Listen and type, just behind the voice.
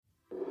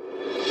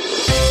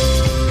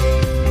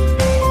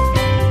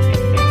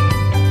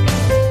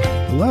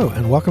Hello,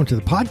 and welcome to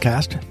the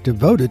podcast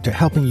devoted to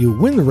helping you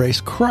win the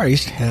race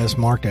Christ has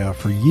marked out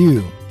for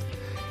you.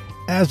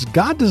 As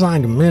God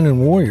designed men and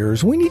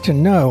warriors, we need to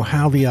know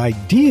how the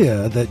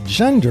idea that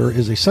gender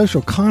is a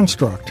social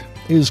construct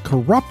is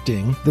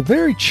corrupting the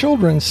very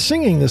children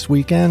singing this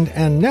weekend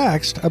and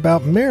next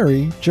about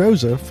Mary,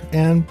 Joseph,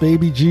 and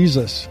baby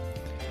Jesus.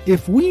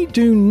 If we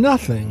do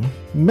nothing,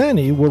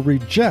 many will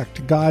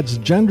reject God's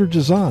gender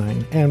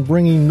design and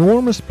bring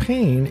enormous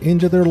pain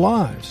into their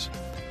lives.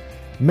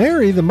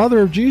 Mary, the mother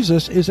of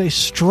Jesus, is a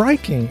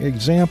striking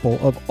example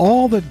of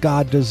all that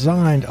God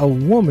designed a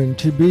woman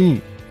to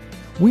be.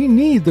 We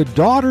need the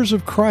daughters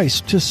of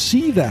Christ to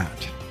see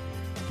that.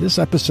 This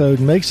episode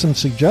makes some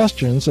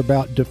suggestions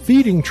about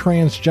defeating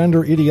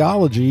transgender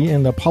ideology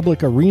in the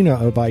public arena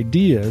of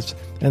ideas,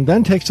 and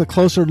then takes a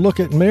closer look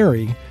at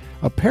Mary,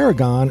 a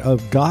paragon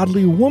of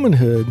godly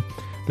womanhood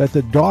that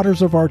the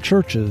daughters of our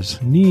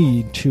churches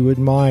need to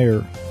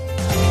admire.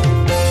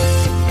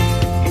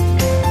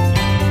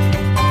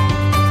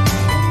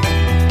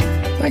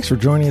 Thanks for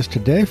joining us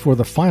today for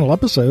the final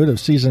episode of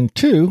Season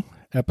 2,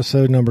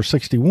 episode number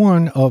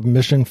 61 of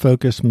Mission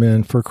Focused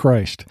Men for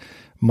Christ.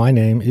 My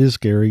name is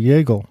Gary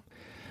Yeagle.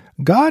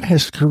 God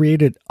has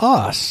created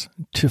us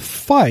to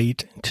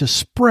fight to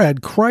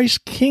spread Christ's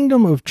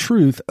kingdom of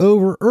truth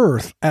over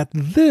earth at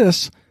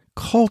this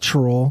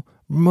cultural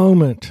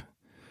moment.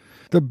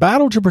 The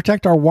battle to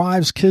protect our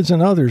wives, kids,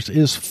 and others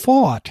is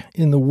fought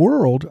in the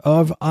world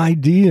of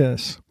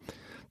ideas.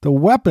 The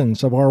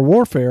weapons of our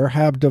warfare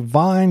have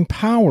divine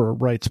power,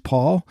 writes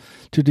Paul,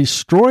 to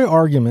destroy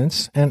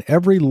arguments and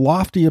every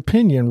lofty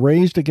opinion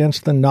raised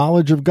against the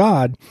knowledge of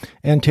God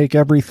and take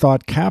every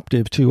thought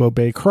captive to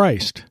obey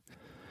Christ.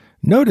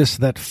 Notice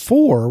that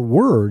 4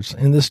 words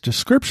in this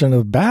description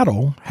of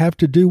battle have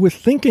to do with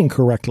thinking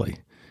correctly: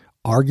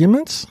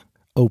 arguments,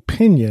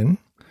 opinion,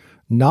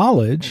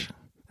 knowledge,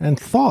 and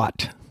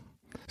thought.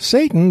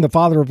 Satan, the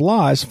father of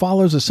lies,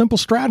 follows a simple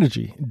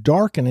strategy,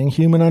 darkening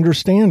human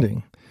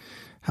understanding.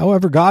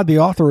 However, God, the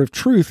author of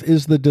truth,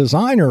 is the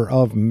designer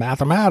of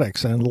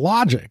mathematics and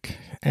logic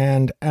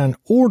and an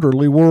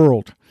orderly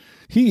world.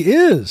 He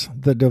is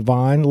the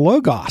divine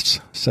logos,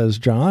 says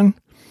John.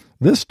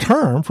 This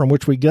term, from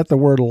which we get the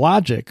word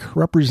logic,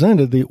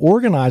 represented the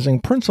organizing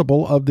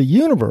principle of the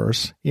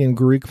universe in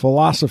Greek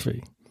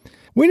philosophy.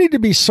 We need to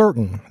be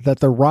certain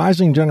that the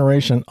rising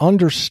generation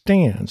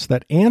understands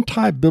that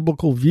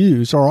anti-biblical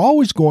views are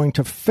always going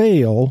to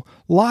fail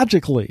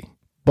logically,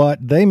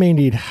 but they may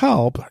need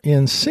help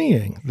in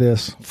seeing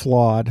this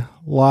flawed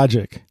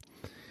logic.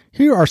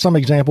 Here are some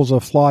examples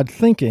of flawed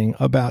thinking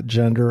about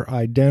gender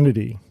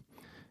identity.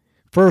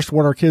 First,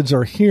 what our kids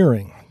are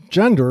hearing.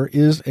 Gender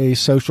is a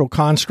social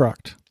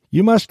construct.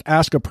 You must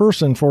ask a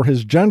person for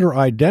his gender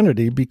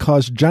identity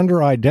because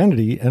gender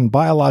identity and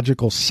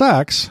biological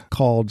sex,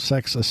 called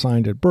sex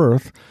assigned at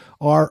birth,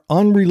 are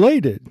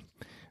unrelated,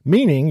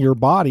 meaning your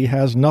body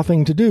has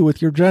nothing to do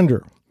with your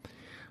gender.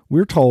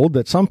 We're told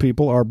that some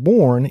people are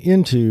born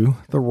into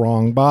the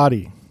wrong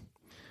body.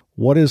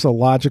 What is a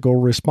logical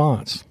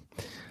response?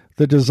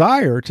 The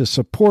desire to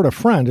support a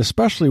friend,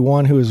 especially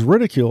one who is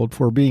ridiculed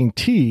for being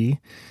T,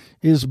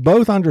 is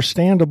both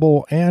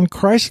understandable and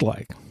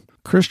Christ-like.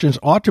 Christians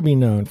ought to be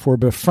known for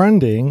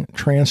befriending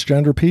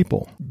transgender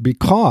people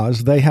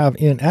because they have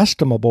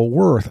inestimable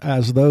worth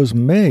as those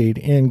made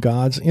in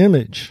God's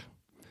image.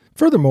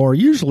 Furthermore,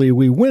 usually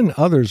we win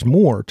others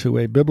more to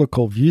a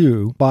biblical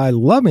view by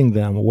loving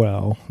them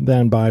well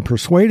than by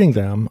persuading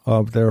them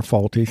of their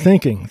faulty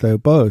thinking, though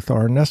both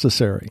are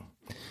necessary.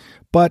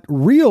 But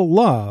real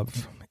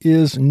love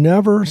is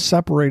never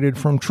separated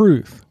from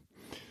truth.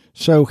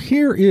 So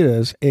here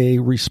is a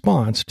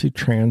response to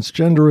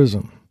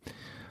transgenderism.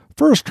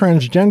 First,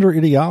 transgender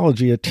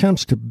ideology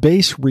attempts to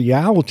base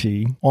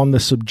reality on the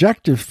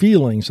subjective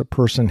feelings a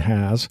person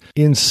has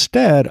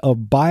instead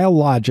of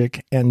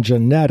biologic and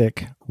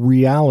genetic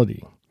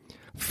reality.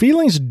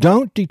 Feelings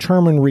don't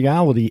determine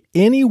reality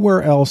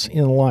anywhere else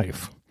in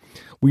life.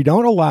 We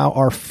don't allow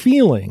our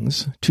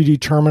feelings to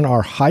determine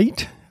our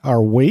height,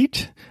 our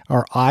weight,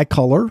 our eye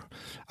color,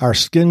 our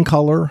skin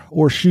color,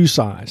 or shoe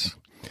size.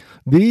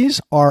 These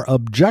are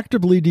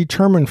objectively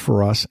determined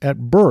for us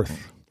at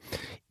birth.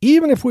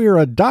 Even if we are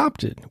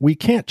adopted, we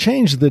can't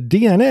change the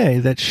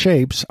DNA that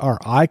shapes our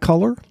eye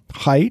color,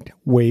 height,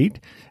 weight,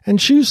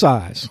 and shoe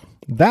size.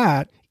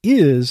 That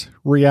is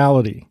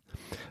reality.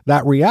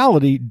 That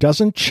reality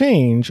doesn't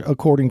change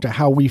according to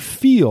how we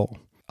feel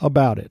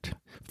about it.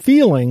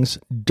 Feelings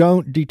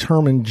don't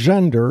determine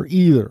gender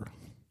either.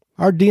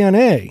 Our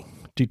DNA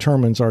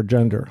determines our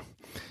gender.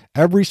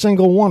 Every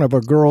single one of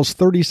a girl's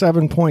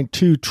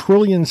 37.2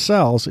 trillion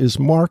cells is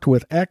marked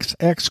with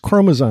XX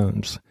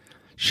chromosomes.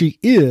 She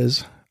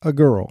is a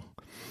girl.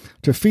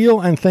 To feel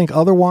and think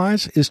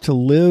otherwise is to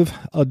live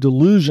a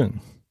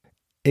delusion.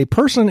 A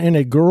person in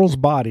a girl's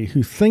body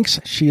who thinks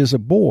she is a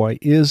boy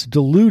is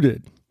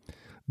deluded.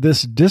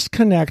 This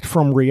disconnect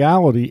from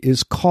reality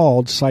is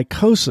called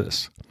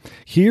psychosis.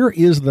 Here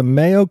is the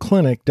Mayo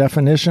Clinic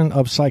definition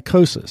of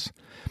psychosis: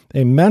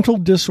 a mental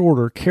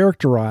disorder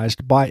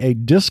characterized by a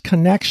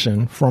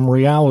disconnection from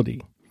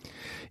reality.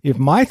 If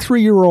my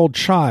 3-year-old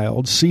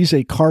child sees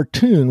a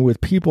cartoon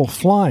with people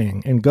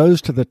flying and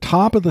goes to the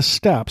top of the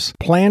steps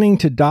planning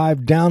to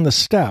dive down the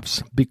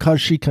steps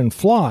because she can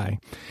fly,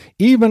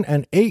 even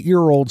an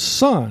 8-year-old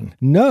son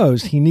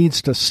knows he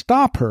needs to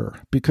stop her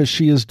because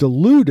she is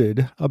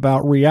deluded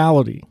about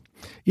reality.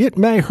 It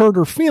may hurt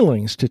her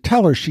feelings to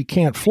tell her she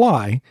can't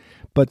fly,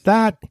 but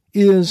that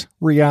is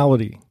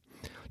reality.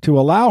 To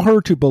allow her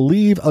to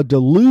believe a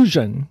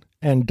delusion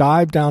and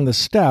dive down the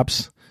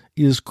steps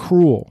is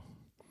cruel.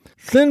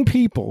 Thin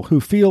people who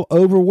feel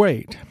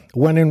overweight,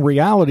 when in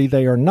reality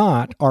they are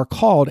not, are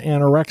called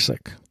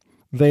anorexic.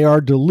 They are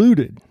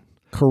deluded.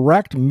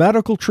 Correct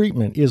medical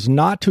treatment is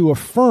not to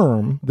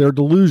affirm their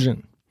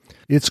delusion.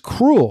 It's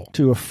cruel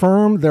to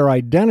affirm their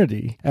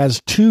identity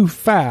as too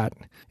fat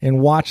and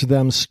watch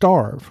them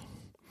starve.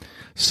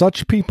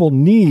 Such people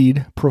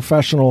need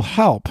professional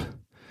help.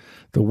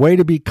 The way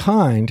to be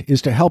kind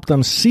is to help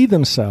them see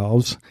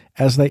themselves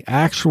as they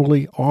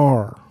actually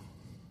are.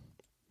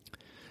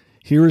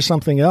 Here is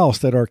something else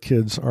that our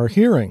kids are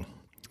hearing.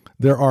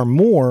 There are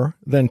more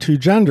than 2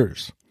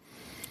 genders.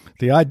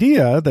 The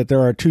idea that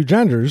there are 2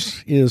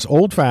 genders is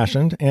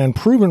old-fashioned and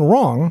proven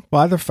wrong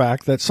by the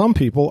fact that some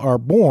people are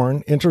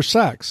born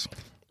intersex.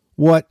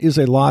 What is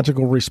a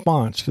logical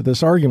response to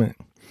this argument?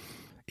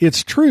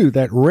 It's true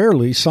that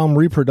rarely some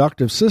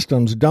reproductive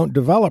systems don't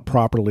develop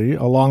properly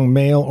along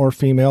male or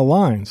female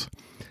lines.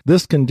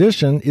 This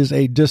condition is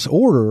a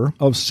disorder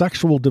of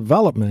sexual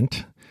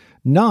development,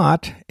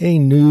 not a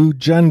new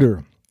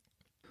gender.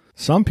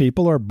 Some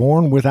people are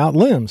born without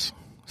limbs.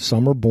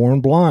 Some are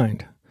born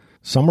blind.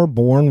 Some are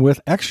born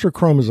with extra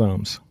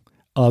chromosomes.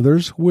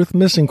 Others with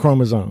missing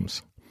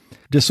chromosomes.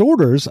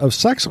 Disorders of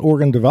sex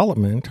organ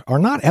development are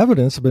not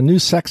evidence of a new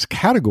sex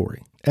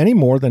category, any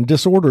more than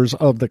disorders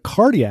of the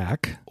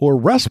cardiac or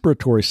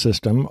respiratory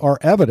system are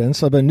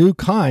evidence of a new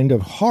kind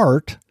of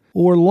heart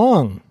or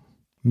lung.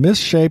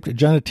 Misshaped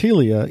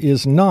genitalia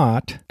is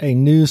not a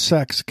new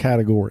sex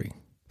category.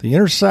 The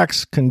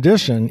intersex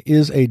condition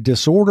is a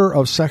disorder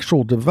of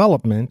sexual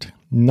development,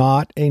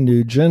 not a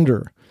new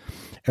gender.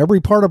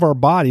 Every part of our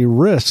body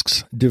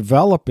risks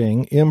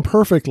developing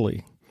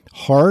imperfectly.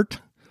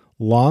 Heart,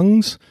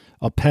 lungs,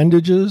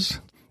 appendages,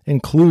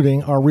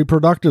 including our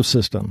reproductive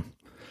system.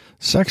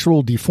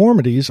 Sexual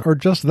deformities are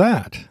just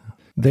that.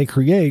 They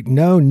create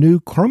no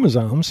new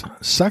chromosomes,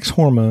 sex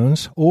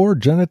hormones, or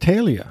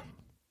genitalia.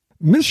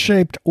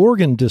 Misshaped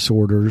organ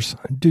disorders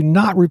do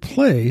not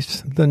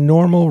replace the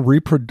normal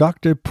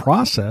reproductive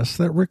process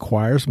that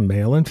requires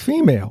male and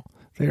female.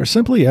 They are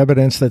simply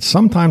evidence that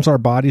sometimes our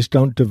bodies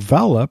don't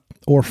develop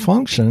or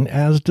function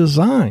as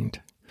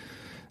designed.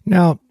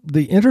 Now,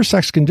 the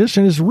intersex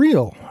condition is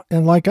real,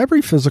 and like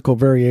every physical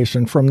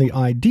variation from the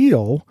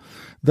ideal,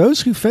 those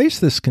who face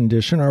this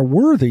condition are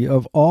worthy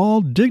of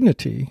all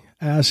dignity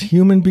as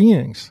human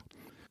beings.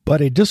 But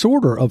a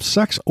disorder of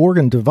sex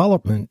organ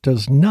development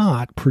does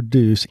not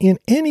produce in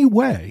any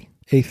way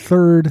a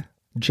third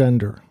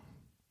gender.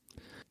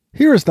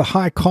 Here is the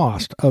high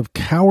cost of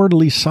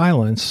cowardly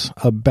silence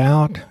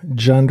about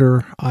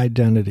gender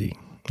identity.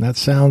 That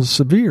sounds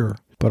severe,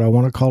 but I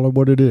want to call it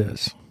what it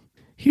is.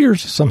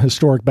 Here's some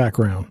historic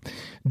background.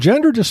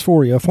 Gender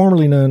dysphoria,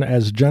 formerly known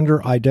as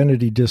gender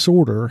identity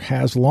disorder,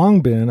 has long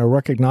been a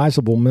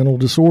recognizable mental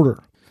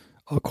disorder.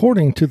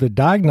 According to the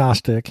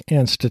Diagnostic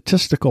and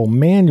Statistical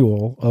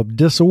Manual of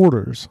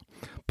Disorders,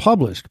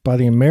 published by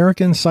the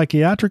American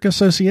Psychiatric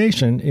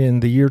Association in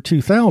the year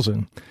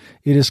 2000,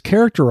 it is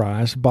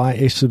characterized by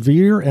a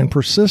severe and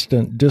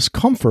persistent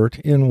discomfort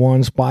in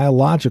one's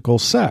biological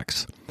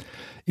sex.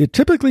 It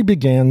typically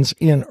begins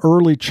in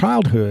early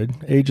childhood,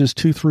 ages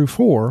 2 through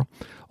 4,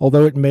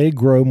 although it may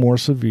grow more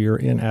severe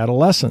in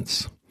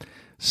adolescence.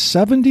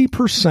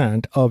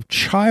 70% of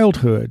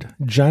childhood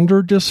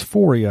gender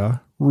dysphoria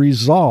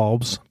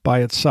resolves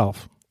by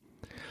itself.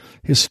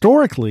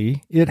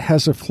 Historically, it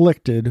has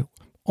afflicted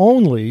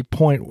only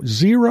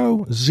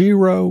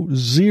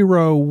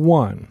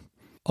 0.0001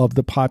 of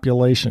the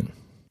population,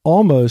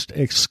 almost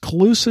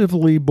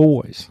exclusively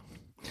boys.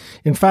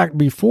 In fact,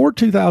 before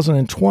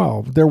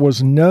 2012, there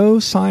was no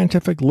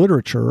scientific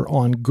literature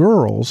on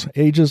girls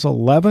ages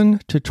 11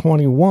 to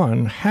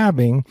 21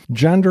 having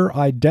gender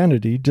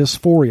identity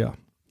dysphoria.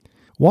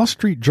 Wall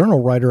Street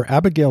Journal writer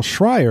Abigail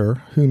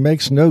Shrier, who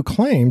makes no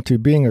claim to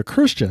being a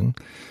Christian,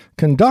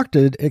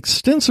 conducted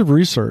extensive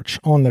research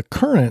on the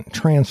current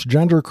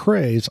transgender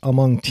craze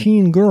among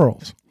teen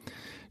girls.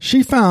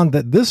 She found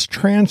that this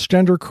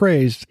transgender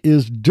craze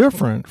is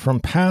different from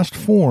past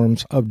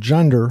forms of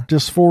gender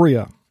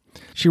dysphoria.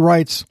 She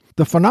writes,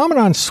 "The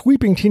phenomenon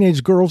sweeping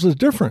teenage girls is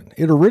different.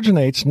 It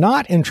originates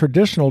not in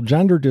traditional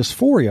gender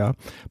dysphoria,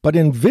 but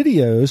in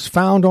videos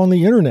found on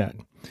the internet.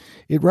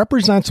 It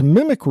represents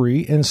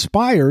mimicry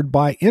inspired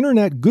by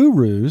internet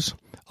gurus,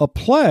 a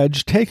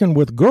pledge taken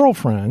with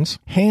girlfriends,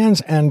 hands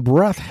and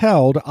breath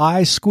held,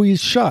 eyes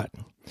squeezed shut.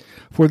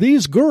 For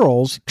these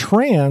girls,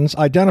 trans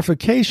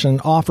identification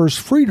offers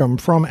freedom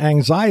from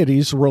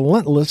anxiety's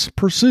relentless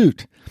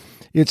pursuit.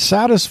 It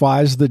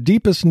satisfies the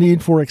deepest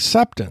need for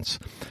acceptance,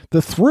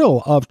 the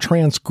thrill of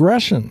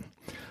transgression,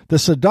 the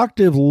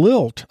seductive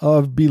lilt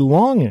of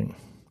belonging.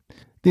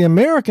 The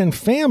American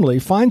family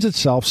finds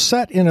itself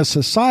set in a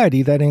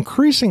society that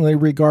increasingly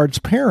regards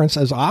parents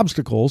as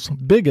obstacles,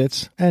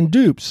 bigots, and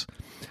dupes.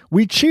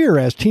 We cheer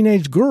as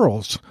teenage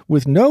girls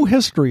with no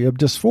history of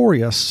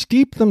dysphoria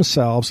steep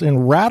themselves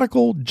in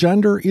radical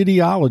gender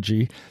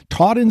ideology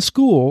taught in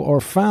school or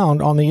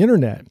found on the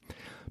internet.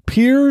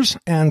 Peers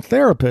and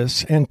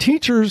therapists and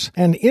teachers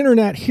and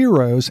internet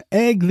heroes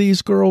egg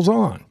these girls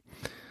on.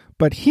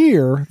 But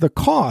here, the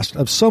cost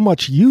of so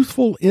much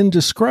youthful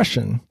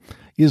indiscretion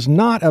is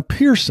not a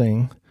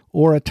piercing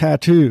or a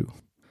tattoo.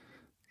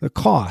 The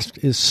cost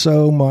is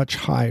so much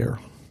higher.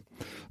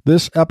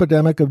 This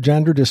epidemic of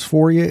gender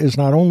dysphoria is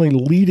not only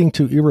leading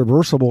to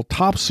irreversible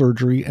top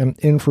surgery and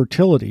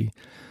infertility,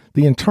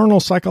 the internal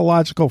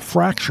psychological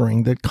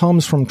fracturing that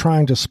comes from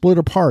trying to split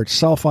apart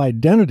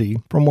self-identity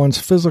from one's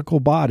physical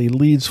body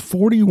leads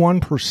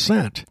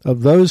 41%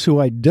 of those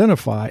who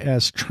identify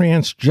as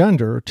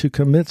transgender to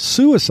commit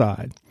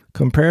suicide,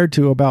 compared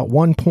to about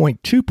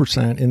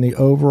 1.2% in the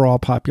overall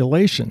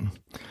population.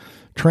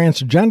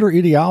 Transgender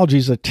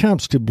ideology's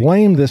attempts to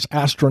blame this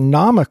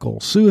astronomical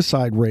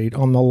suicide rate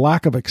on the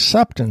lack of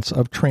acceptance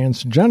of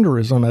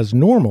transgenderism as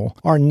normal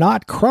are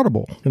not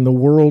credible in the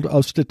world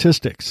of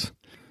statistics.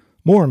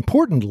 More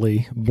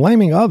importantly,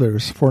 blaming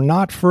others for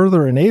not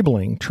further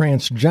enabling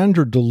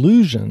transgender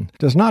delusion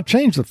does not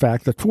change the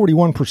fact that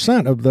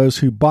 41% of those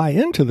who buy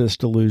into this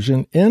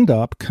delusion end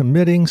up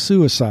committing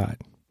suicide.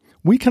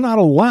 We cannot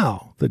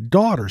allow the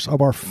daughters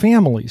of our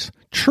families,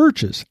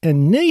 churches,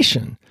 and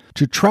nation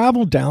to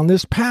travel down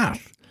this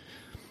path.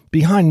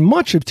 Behind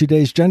much of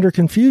today's gender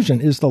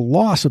confusion is the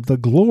loss of the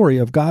glory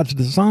of God's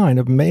design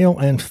of male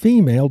and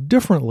female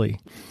differently,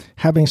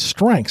 having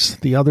strengths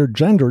the other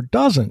gender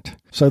doesn't,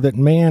 so that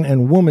man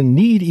and woman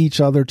need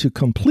each other to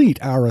complete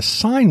our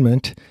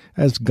assignment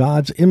as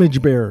God's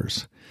image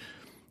bearers.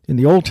 In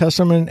the Old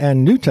Testament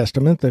and New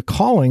Testament, the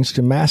callings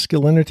to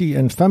masculinity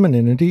and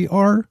femininity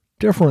are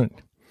different.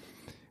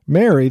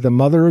 Mary, the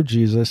mother of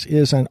Jesus,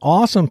 is an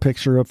awesome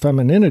picture of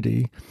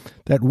femininity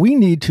that we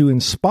need to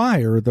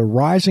inspire the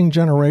rising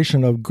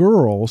generation of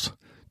girls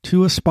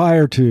to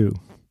aspire to.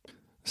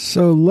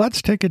 So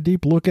let's take a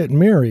deep look at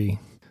Mary,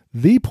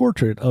 the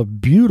portrait of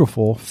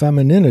beautiful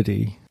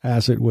femininity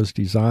as it was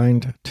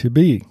designed to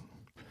be.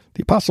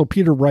 The Apostle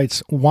Peter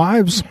writes,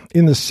 "Wives,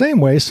 in the same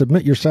way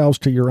submit yourselves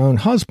to your own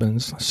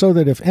husbands, so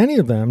that if any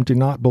of them do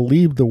not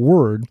believe the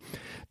word,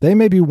 they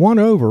may be won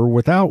over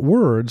without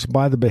words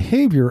by the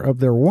behavior of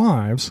their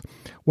wives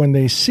when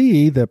they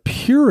see the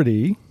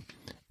purity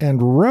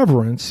and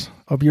reverence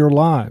of your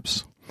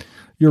lives.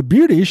 Your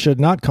beauty should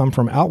not come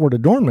from outward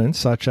adornments,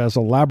 such as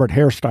elaborate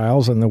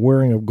hairstyles and the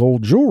wearing of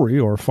gold jewelry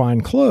or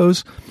fine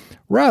clothes.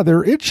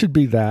 Rather, it should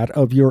be that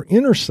of your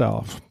inner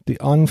self, the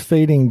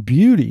unfading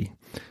beauty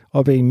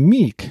of a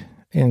meek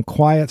and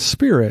quiet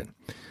spirit,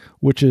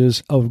 which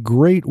is of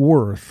great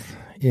worth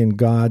in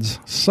God's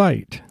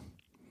sight."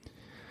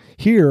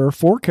 Here,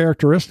 4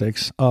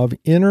 characteristics of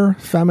inner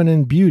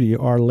feminine beauty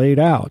are laid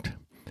out,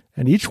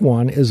 and each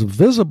one is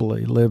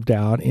visibly lived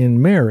out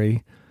in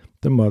Mary,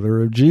 the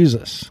mother of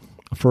Jesus.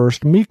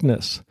 First,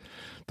 meekness.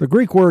 The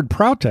Greek word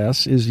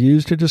prautes is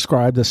used to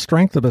describe the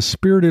strength of a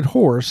spirited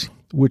horse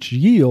which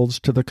yields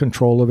to the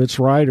control of its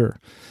rider.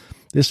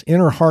 This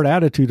inner heart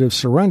attitude of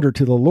surrender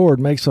to the Lord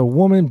makes a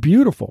woman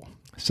beautiful,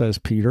 says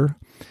Peter,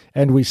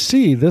 and we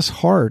see this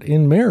heart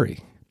in Mary,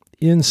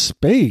 in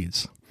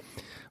spades.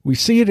 We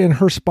see it in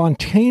her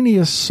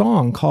spontaneous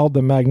song called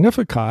the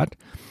Magnificat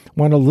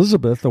when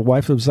Elizabeth, the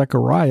wife of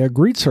Zechariah,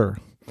 greets her.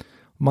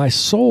 "My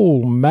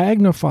soul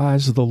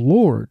magnifies the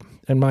Lord,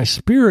 and my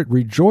spirit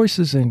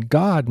rejoices in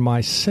God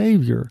my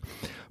Savior,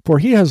 for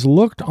he has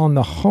looked on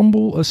the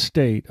humble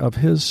estate of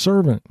his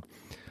servant.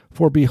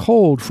 For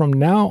behold, from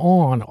now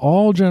on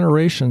all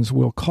generations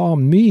will call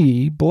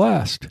me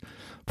blessed,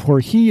 for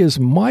he is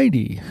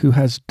mighty who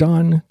has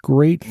done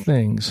great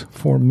things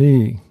for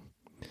me."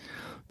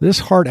 This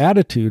heart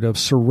attitude of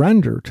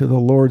surrender to the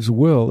Lord's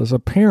will is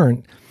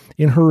apparent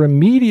in her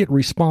immediate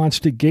response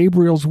to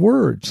Gabriel's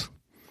words.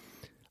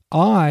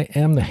 "I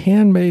am the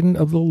handmaiden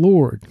of the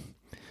Lord.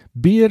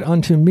 Be it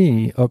unto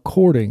me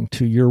according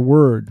to your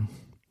word."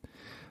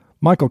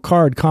 Michael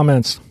Card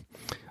comments,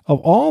 "Of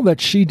all that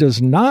she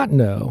does not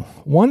know,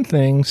 one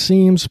thing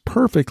seems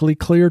perfectly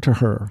clear to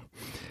her.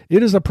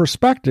 It is a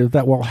perspective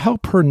that will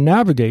help her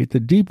navigate the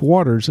deep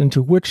waters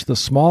into which the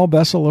small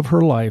vessel of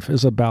her life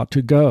is about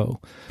to go.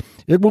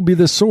 It will be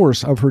the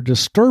source of her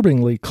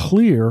disturbingly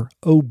clear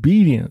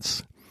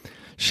obedience.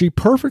 She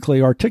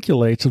perfectly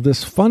articulates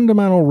this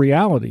fundamental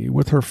reality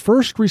with her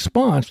first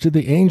response to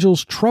the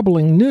angel's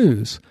troubling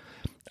news,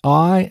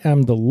 'I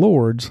am the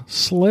Lord's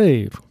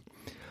slave.'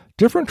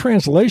 Different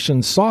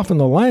translations soften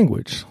the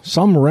language.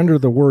 Some render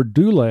the word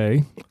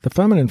doule, the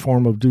feminine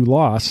form of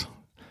doulos,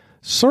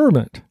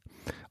 servant.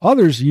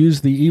 Others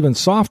use the even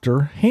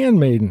softer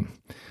handmaiden.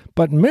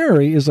 But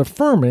Mary is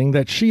affirming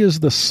that she is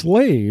the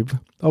slave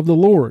of the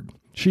Lord.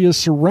 She is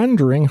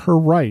surrendering her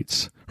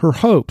rights, her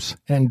hopes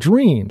and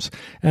dreams,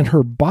 and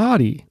her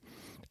body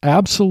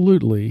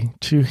absolutely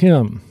to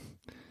him.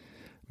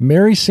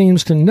 Mary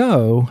seems to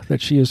know that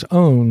she is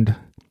owned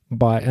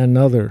by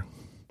another.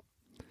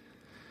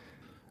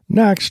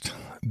 Next,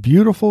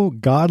 beautiful,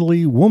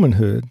 godly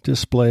womanhood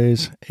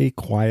displays a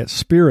quiet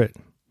spirit.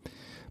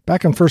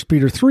 Back in 1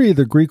 Peter 3,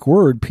 the Greek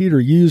word Peter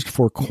used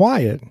for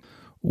quiet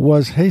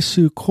was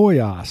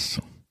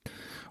hesukoios,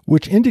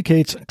 which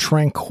indicates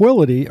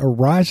tranquility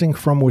arising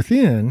from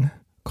within,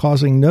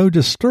 causing no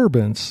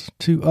disturbance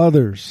to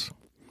others.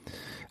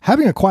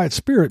 Having a quiet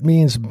spirit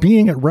means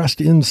being at rest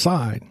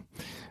inside.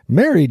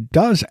 Mary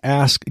does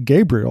ask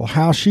Gabriel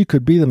how she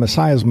could be the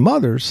Messiah's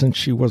mother since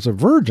she was a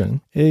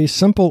virgin, a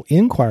simple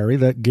inquiry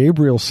that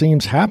Gabriel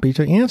seems happy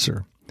to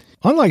answer.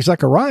 Unlike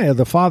Zechariah,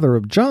 the father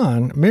of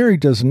John, Mary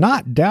does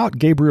not doubt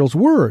Gabriel's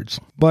words,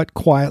 but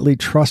quietly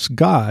trusts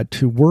God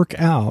to work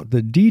out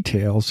the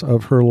details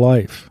of her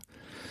life.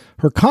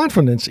 Her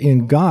confidence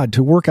in God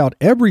to work out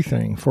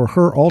everything for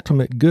her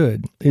ultimate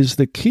good is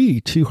the key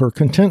to her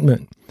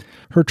contentment.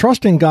 Her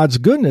trust in God's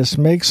goodness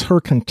makes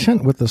her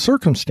content with the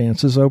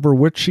circumstances over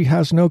which she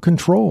has no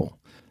control.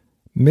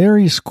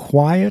 Mary's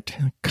quiet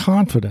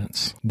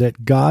confidence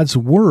that God's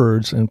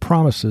words and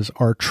promises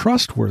are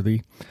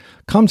trustworthy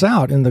comes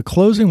out in the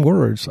closing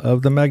words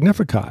of the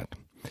Magnificat.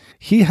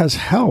 He has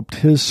helped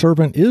his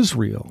servant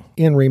Israel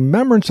in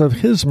remembrance of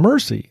his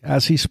mercy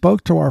as he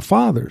spoke to our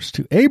fathers,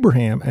 to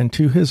Abraham, and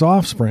to his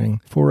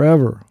offspring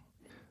forever.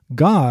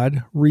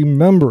 God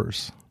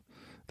remembers.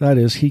 That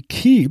is, he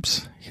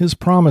keeps his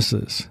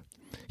promises.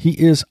 He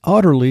is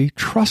utterly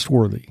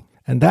trustworthy,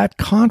 and that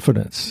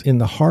confidence in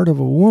the heart of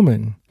a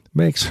woman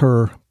makes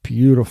her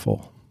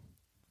beautiful.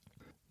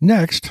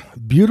 Next,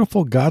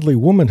 beautiful godly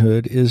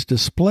womanhood is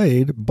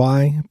displayed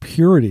by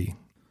purity.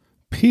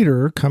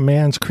 Peter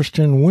commands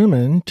Christian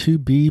women to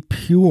be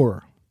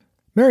pure.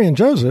 Mary and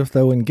Joseph,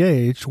 though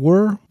engaged,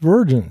 were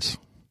virgins.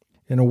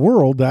 In a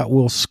world that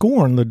will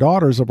scorn the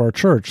daughters of our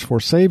church for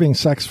saving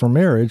sex for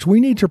marriage, we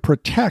need to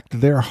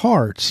protect their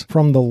hearts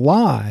from the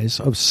lies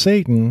of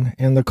Satan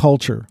and the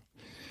culture.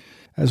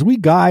 As we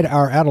guide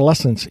our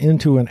adolescents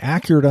into an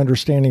accurate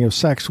understanding of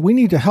sex, we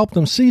need to help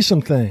them see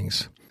some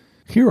things.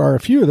 Here are a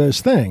few of those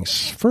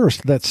things.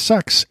 First, that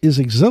sex is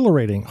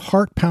exhilarating,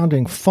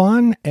 heart-pounding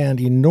fun, and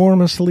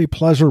enormously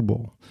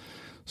pleasurable.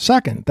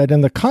 Second, that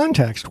in the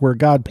context where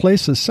God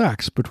places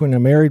sex between a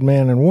married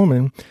man and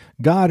woman,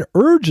 God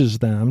urges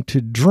them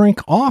to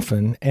drink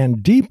often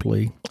and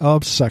deeply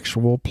of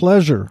sexual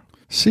pleasure.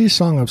 See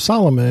Song of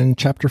Solomon,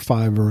 chapter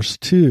 5, verse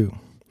 2.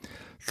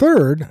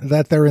 Third,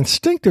 that their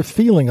instinctive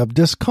feeling of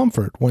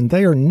discomfort when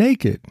they are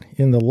naked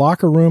in the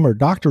locker room or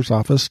doctor's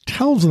office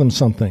tells them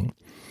something.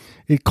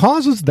 It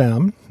causes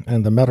them,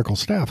 and the medical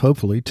staff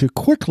hopefully, to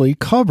quickly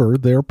cover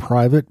their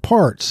private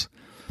parts.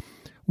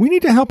 We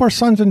need to help our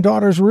sons and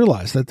daughters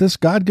realize that this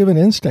God-given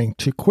instinct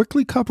to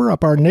quickly cover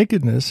up our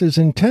nakedness is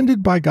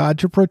intended by God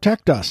to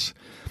protect us.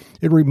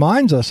 It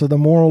reminds us of the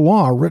moral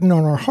law written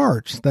on our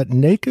hearts that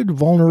naked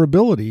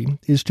vulnerability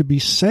is to be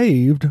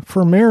saved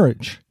for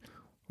marriage.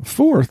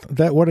 Fourth,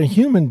 that when a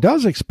human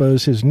does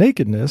expose his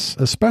nakedness,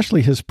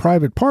 especially his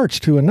private parts,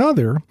 to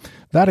another,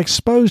 that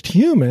exposed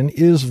human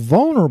is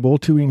vulnerable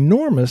to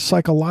enormous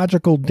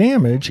psychological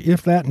damage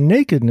if that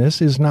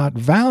nakedness is not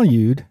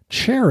valued,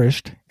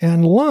 cherished,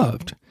 and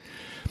loved.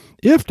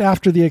 If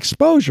after the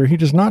exposure he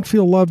does not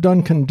feel loved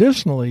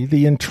unconditionally,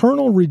 the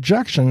internal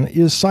rejection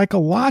is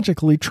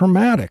psychologically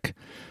traumatic.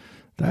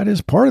 That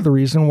is part of the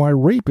reason why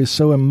rape is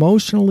so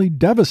emotionally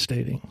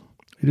devastating.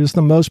 It is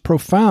the most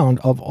profound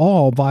of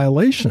all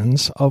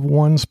violations of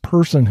one's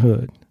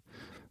personhood.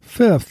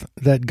 Fifth,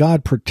 that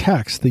God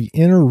protects the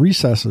inner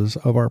recesses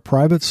of our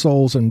private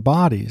souls and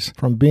bodies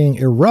from being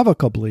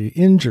irrevocably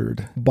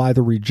injured by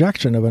the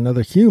rejection of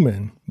another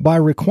human by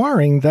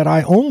requiring that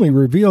I only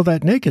reveal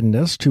that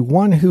nakedness to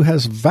one who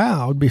has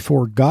vowed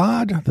before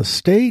God, the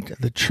state,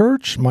 the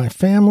church, my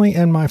family,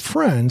 and my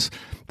friends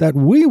that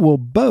we will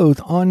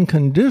both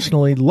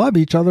unconditionally love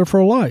each other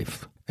for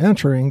life,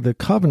 entering the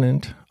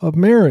covenant of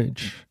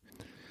marriage.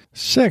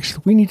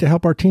 Sixth, we need to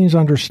help our teens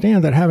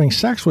understand that having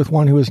sex with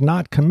one who is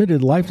not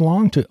committed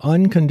lifelong to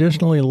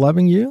unconditionally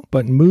loving you,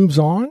 but moves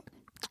on,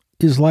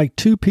 is like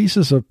two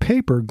pieces of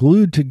paper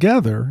glued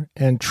together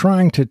and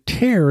trying to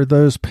tear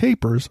those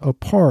papers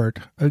apart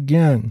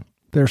again.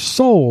 Their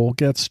soul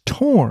gets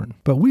torn,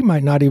 but we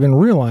might not even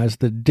realize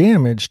the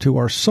damage to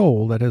our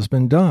soul that has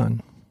been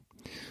done.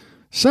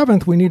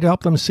 Seventh, we need to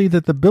help them see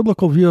that the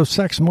biblical view of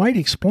sex might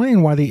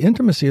explain why the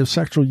intimacy of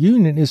sexual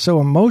union is so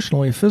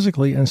emotionally,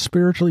 physically, and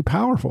spiritually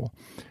powerful.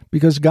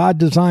 Because God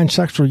designed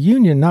sexual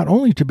union not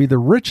only to be the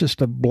richest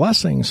of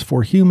blessings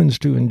for humans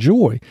to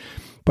enjoy,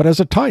 but as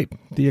a type,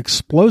 the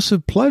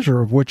explosive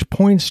pleasure of which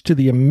points to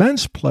the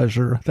immense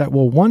pleasure that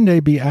will one day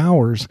be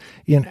ours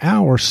in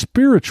our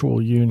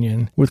spiritual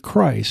union with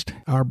Christ,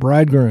 our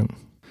bridegroom.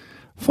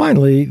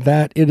 Finally,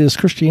 that it is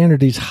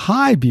Christianity's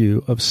high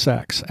view of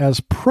sex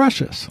as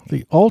precious,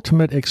 the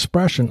ultimate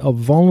expression of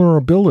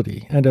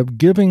vulnerability and of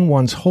giving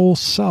one's whole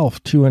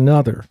self to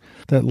another,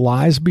 that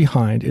lies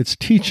behind its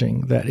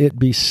teaching that it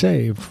be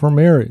saved for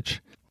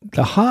marriage.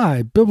 The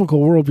high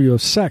biblical worldview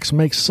of sex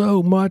makes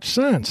so much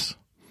sense.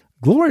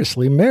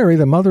 Gloriously, Mary,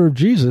 the mother of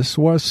Jesus,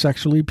 was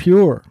sexually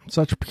pure.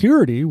 Such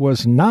purity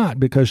was not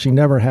because she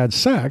never had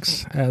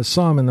sex, as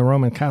some in the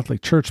Roman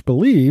Catholic Church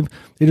believe.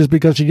 It is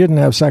because she didn't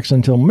have sex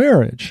until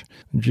marriage.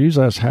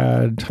 Jesus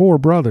had 4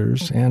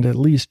 brothers and at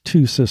least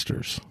 2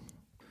 sisters.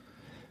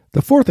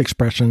 The fourth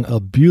expression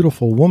of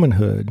beautiful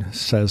womanhood,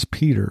 says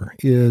Peter,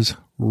 is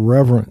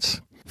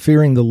reverence,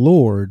 fearing the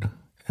Lord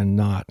and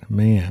not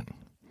man.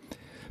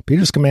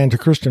 Peter's command to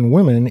Christian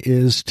women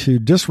is to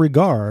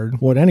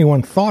disregard what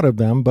anyone thought of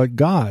them but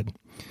God.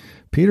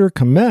 Peter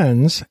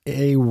commends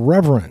a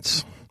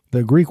reverence.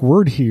 The Greek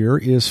word here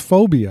is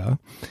phobia.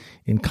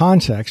 In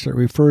context, it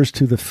refers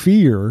to the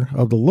fear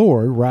of the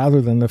Lord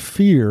rather than the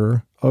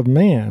fear of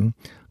man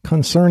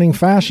concerning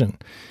fashion.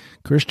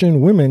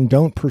 Christian women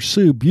don't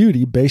pursue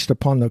beauty based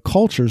upon the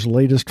culture's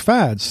latest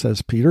fads,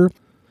 says Peter.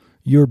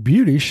 Your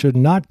beauty should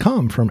not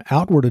come from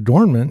outward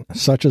adornment,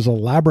 such as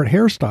elaborate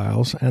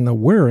hairstyles and the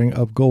wearing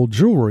of gold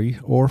jewelry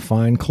or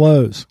fine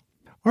clothes.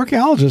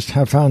 Archaeologists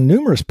have found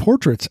numerous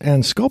portraits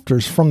and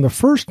sculptures from the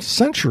 1st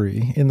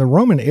century in the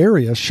Roman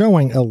area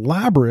showing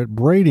elaborate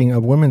braiding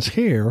of women's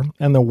hair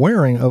and the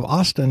wearing of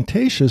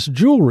ostentatious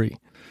jewelry.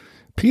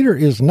 Peter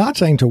is not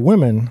saying to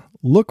women,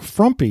 look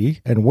frumpy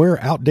and wear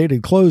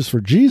outdated clothes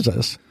for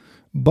Jesus,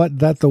 but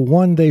that the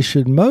one they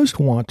should most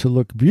want to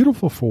look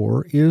beautiful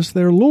for is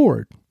their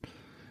Lord.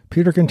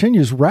 Peter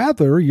continues,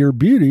 rather, your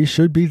beauty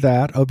should be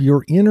that of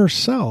your inner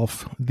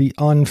self, the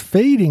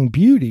unfading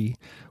beauty,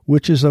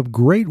 which is of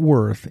great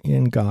worth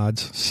in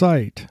God's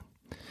sight.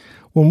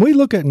 When we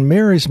look at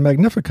Mary's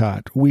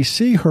Magnificat, we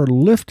see her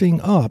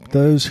lifting up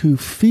those who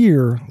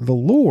fear the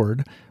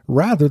Lord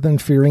rather than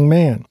fearing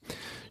man.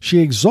 She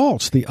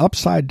exalts the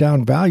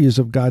upside-down values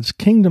of God's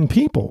kingdom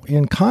people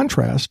in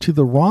contrast to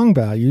the wrong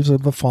values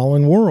of the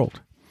fallen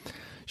world.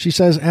 She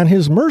says, and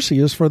his mercy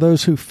is for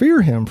those who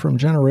fear him from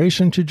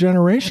generation to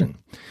generation.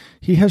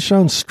 He has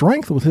shown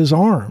strength with his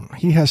arm.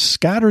 He has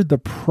scattered the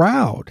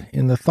proud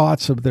in the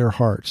thoughts of their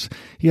hearts.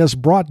 He has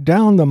brought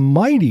down the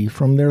mighty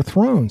from their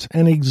thrones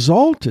and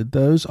exalted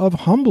those of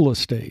humble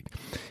estate.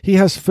 He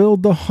has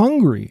filled the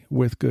hungry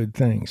with good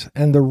things,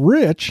 and the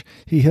rich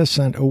he has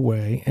sent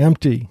away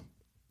empty.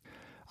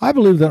 I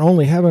believe that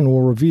only heaven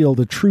will reveal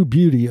the true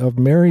beauty of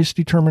Mary's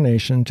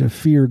determination to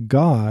fear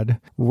God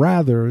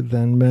rather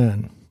than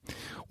men.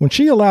 When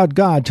she allowed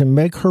God to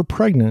make her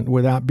pregnant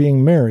without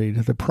being married,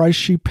 the price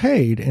she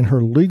paid in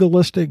her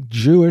legalistic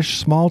Jewish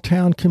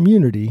small-town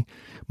community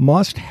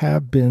must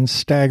have been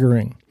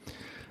staggering.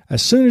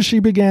 As soon as she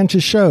began to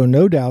show,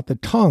 no doubt the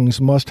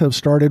tongues must have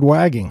started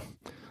wagging.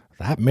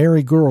 That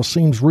Mary girl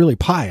seems really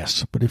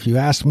pious, but if you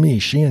ask me,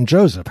 she and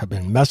Joseph have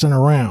been messing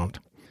around.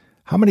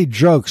 How many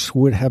jokes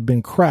would have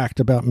been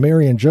cracked about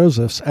Mary and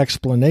Joseph's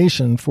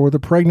explanation for the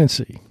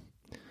pregnancy?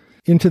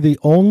 Into the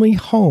only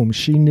home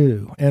she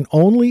knew and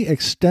only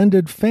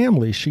extended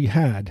family she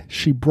had,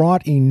 she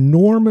brought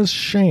enormous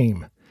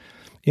shame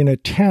in a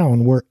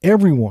town where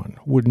everyone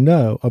would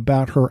know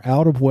about her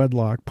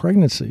out-of-wedlock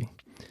pregnancy.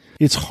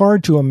 It's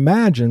hard to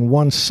imagine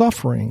one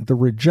suffering the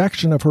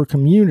rejection of her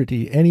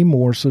community any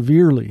more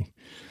severely.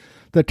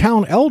 The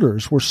town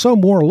elders were so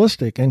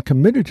moralistic and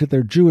committed to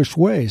their Jewish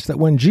ways that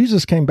when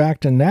Jesus came back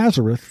to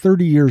Nazareth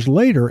 30 years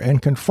later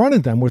and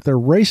confronted them with their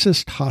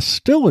racist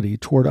hostility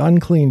toward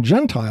unclean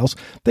Gentiles,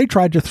 they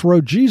tried to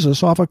throw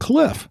Jesus off a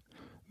cliff.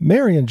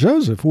 Mary and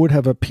Joseph would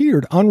have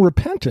appeared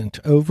unrepentant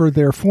over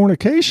their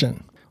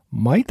fornication.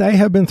 Might they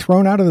have been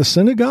thrown out of the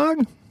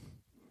synagogue?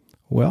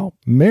 Well,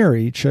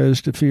 Mary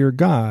chose to fear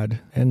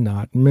God and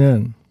not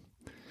men.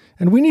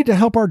 And we need to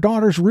help our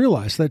daughters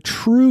realize that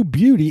true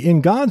beauty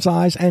in God's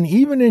eyes and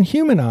even in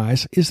human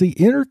eyes is the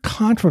inner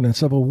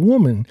confidence of a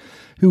woman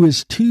who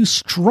is too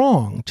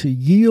strong to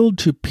yield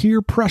to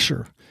peer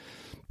pressure,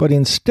 but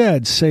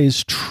instead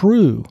stays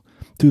true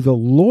to the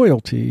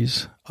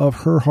loyalties of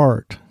her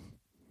heart.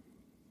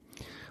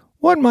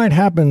 What might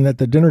happen at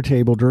the dinner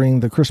table during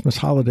the Christmas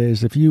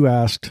holidays if you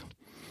asked,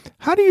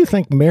 how do you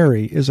think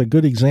Mary is a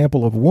good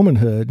example of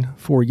womanhood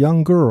for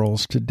young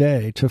girls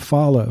today to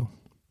follow?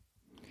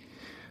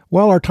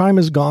 Well, our time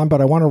is gone,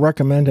 but I want to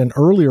recommend an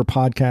earlier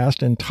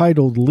podcast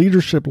entitled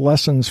Leadership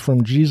Lessons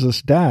from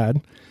Jesus'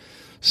 Dad,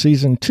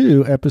 Season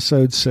 2,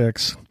 Episode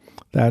 6.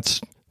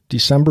 That's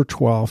December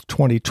 12th,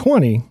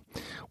 2020,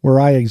 where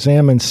I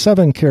examine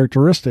 7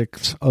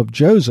 characteristics of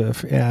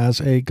Joseph as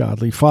a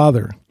godly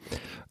father.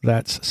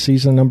 That's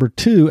Season number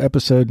 2,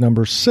 Episode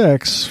number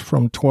 6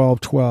 from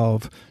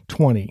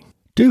 12/12/20.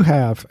 Do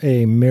have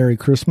a Merry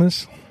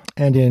Christmas,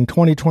 and in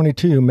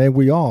 2022, may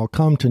we all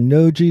come to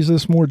know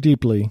Jesus more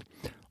deeply,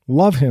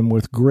 love him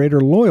with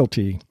greater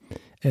loyalty,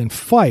 and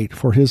fight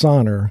for his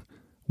honor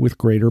with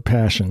greater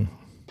passion.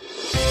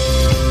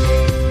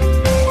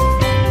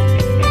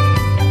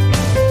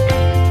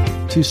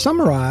 To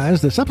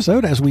summarize this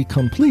episode as we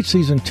complete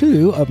Season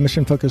 2 of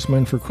Mission Focused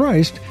Men for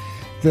Christ,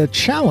 the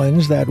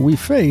challenge that we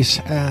face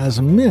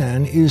as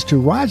men is to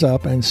rise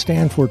up and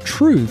stand for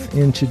truth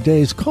in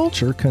today's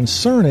culture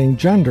concerning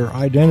gender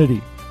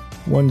identity.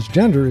 One's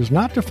gender is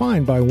not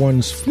defined by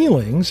one's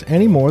feelings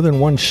any more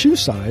than one's shoe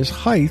size,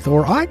 height,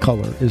 or eye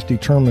color is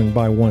determined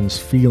by one's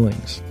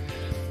feelings.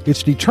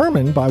 It's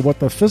determined by what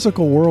the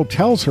physical world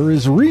tells her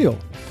is real.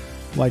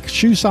 Like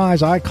shoe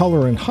size, eye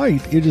color, and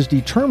height, it is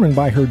determined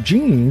by her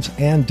genes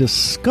and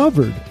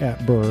discovered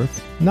at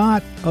birth,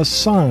 not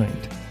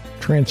assigned.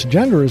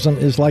 Transgenderism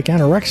is like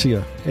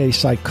anorexia, a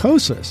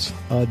psychosis,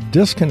 a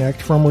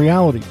disconnect from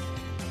reality.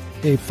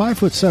 A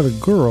 5'7"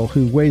 girl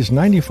who weighs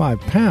 95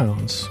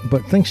 pounds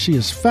but thinks she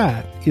is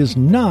fat is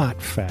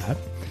not fat,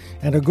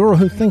 and a girl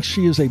who thinks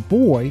she is a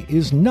boy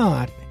is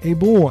not a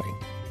boy.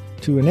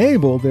 To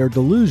enable their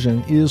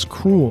delusion is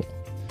cruel.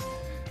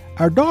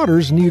 Our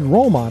daughters need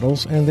role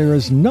models, and there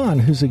is none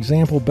whose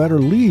example better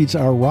leads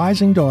our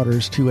rising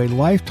daughters to a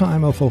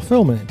lifetime of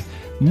fulfillment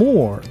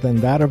more than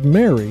that of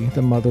Mary,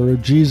 the mother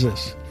of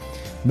Jesus.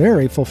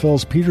 Mary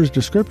fulfills Peter's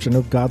description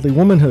of godly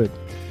womanhood.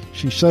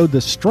 She showed the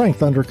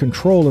strength under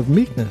control of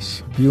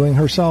meekness, viewing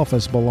herself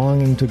as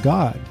belonging to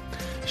God.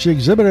 She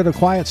exhibited a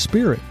quiet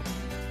spirit,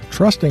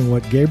 trusting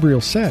what Gabriel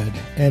said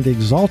and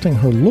exalting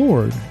her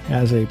Lord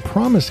as a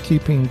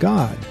promise-keeping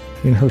God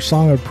in her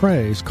song of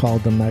praise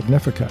called the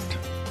Magnificat.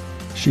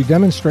 She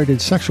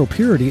demonstrated sexual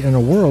purity in a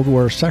world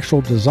where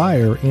sexual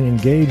desire in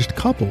engaged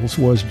couples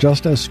was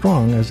just as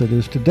strong as it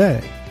is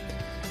today.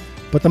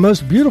 But the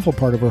most beautiful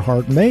part of her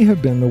heart may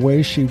have been the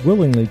way she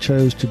willingly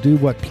chose to do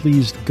what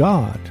pleased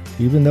God,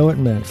 even though it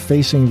meant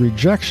facing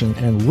rejection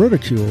and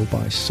ridicule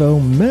by so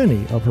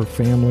many of her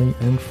family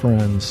and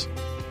friends.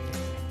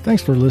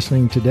 Thanks for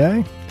listening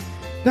today.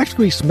 Next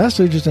week's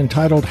message is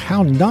entitled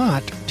How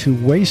Not to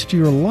Waste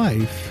Your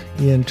Life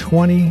in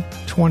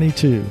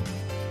 2022.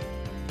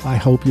 I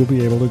hope you'll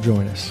be able to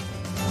join us.